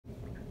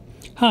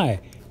Hi,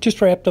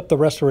 just wrapped up the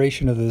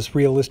restoration of this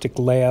Realistic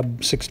Lab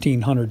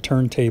 1600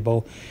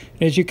 turntable.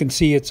 As you can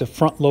see, it's a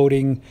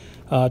front-loading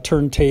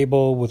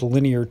turntable with a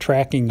linear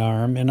tracking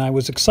arm, and I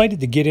was excited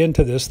to get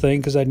into this thing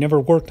because I'd never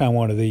worked on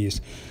one of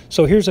these.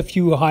 So here's a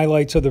few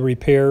highlights of the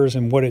repairs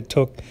and what it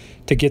took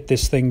to get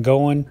this thing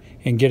going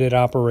and get it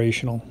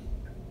operational.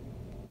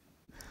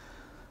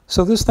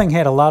 So this thing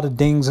had a lot of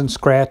dings and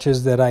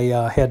scratches that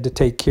I had to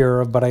take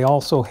care of, but I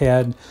also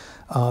had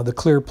the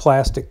clear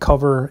plastic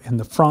cover in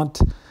the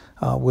front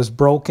was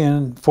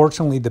broken.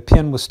 Fortunately, the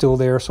pin was still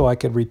there so I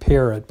could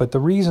repair it. But the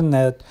reason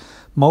that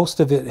most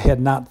of it had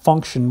not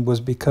functioned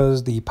was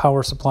because the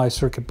power supply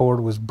circuit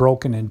board was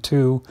broken in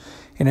two.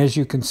 And as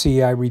you can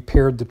see, I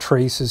repaired the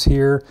traces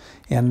here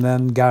and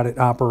then got it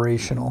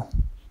operational.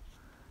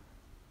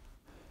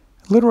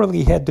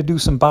 Literally had to do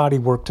some body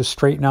work to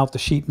straighten out the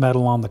sheet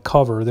metal on the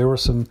cover. There were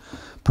some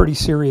pretty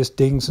serious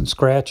dings and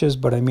scratches,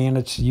 but I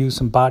managed to use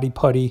some body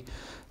putty,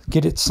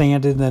 get it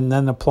sanded, and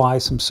then apply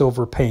some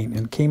silver paint,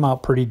 and it came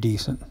out pretty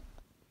decent.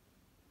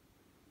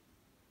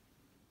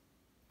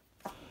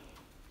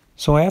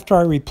 So after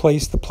I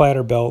replaced the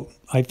platter belt,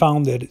 I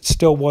found that it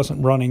still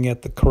wasn't running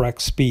at the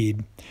correct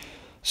speed.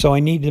 So I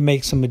needed to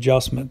make some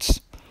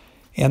adjustments.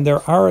 And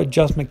there are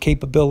adjustment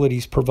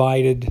capabilities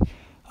provided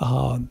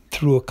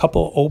through a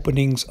couple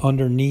openings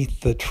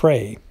underneath the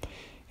tray.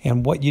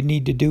 And what you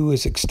need to do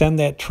is extend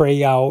that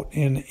tray out,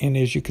 and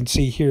as you can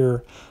see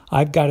here,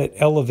 I've got it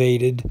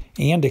elevated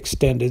and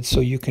extended so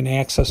you can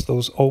access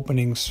those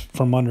openings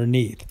from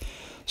underneath.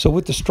 So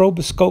with the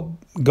stroboscope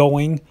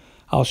going,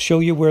 I'll show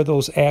you where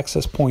those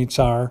access points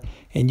are,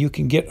 and you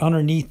can get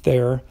underneath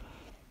there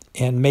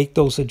and make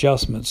those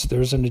adjustments.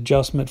 There's an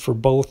adjustment for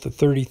both the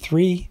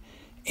 33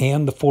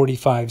 and the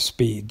 45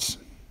 speeds.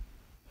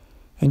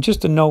 And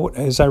just a note,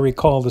 as I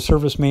recall, the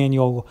service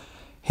manual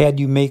had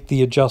you make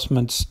the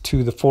adjustments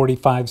to the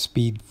 45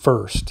 speed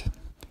first.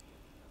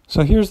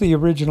 So here's the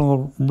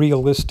original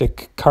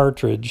Realistic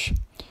cartridge,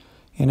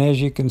 and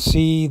as you can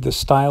see, the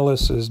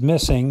stylus is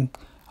missing.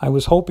 I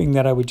was hoping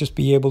that I would just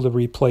be able to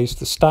replace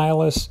the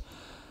stylus,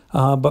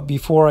 but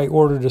before I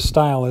ordered a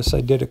stylus,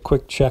 I did a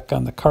quick check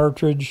on the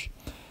cartridge,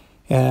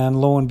 and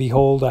lo and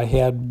behold, I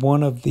had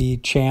one of the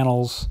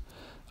channels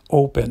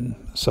open.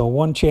 So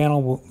one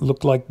channel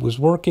looked like was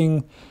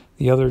working,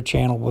 the other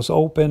channel was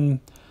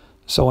open,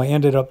 so I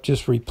ended up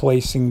just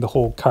replacing the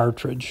whole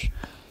cartridge.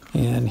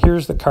 And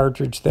here's the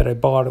cartridge that I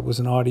bought. It was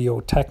an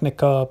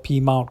Audio-Technica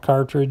P-mount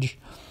cartridge,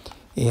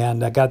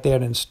 and I got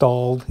that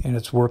installed, and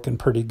it's working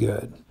pretty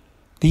good.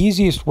 The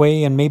easiest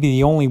way, and maybe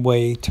the only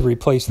way, to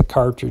replace the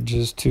cartridge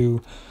is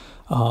to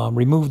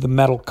remove the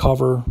metal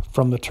cover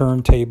from the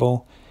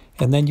turntable,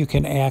 and then you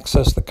can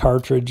access the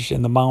cartridge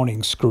and the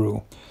mounting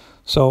screw.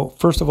 So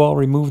first of all,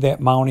 remove that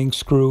mounting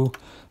screw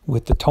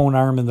with the tone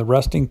arm in the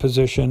resting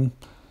position.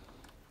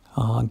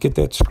 Get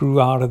that screw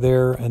out of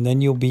there, and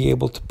then you'll be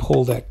able to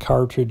pull that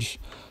cartridge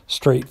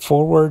straight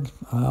forward.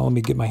 Let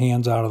me get my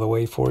hands out of the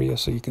way for you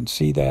so you can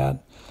see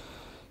that.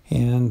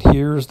 And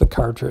here's the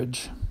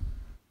cartridge.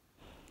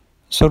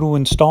 So to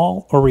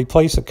install or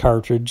replace a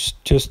cartridge,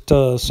 just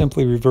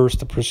simply reverse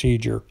the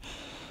procedure.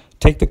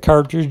 Take the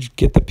cartridge,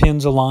 get the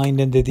pins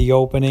aligned into the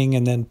opening,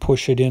 and then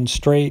push it in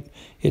straight.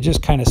 It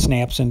just kind of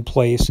snaps in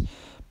place.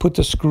 Put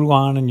the screw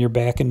on and you're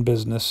back in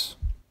business.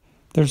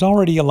 There's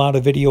already a lot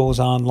of videos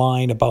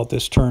online about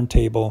this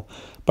turntable,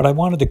 but I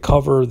wanted to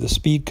cover the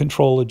speed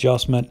control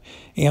adjustment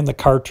and the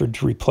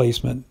cartridge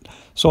replacement.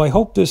 So I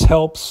hope this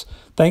helps.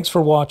 Thanks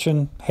for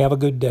watching. Have a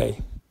good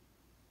day.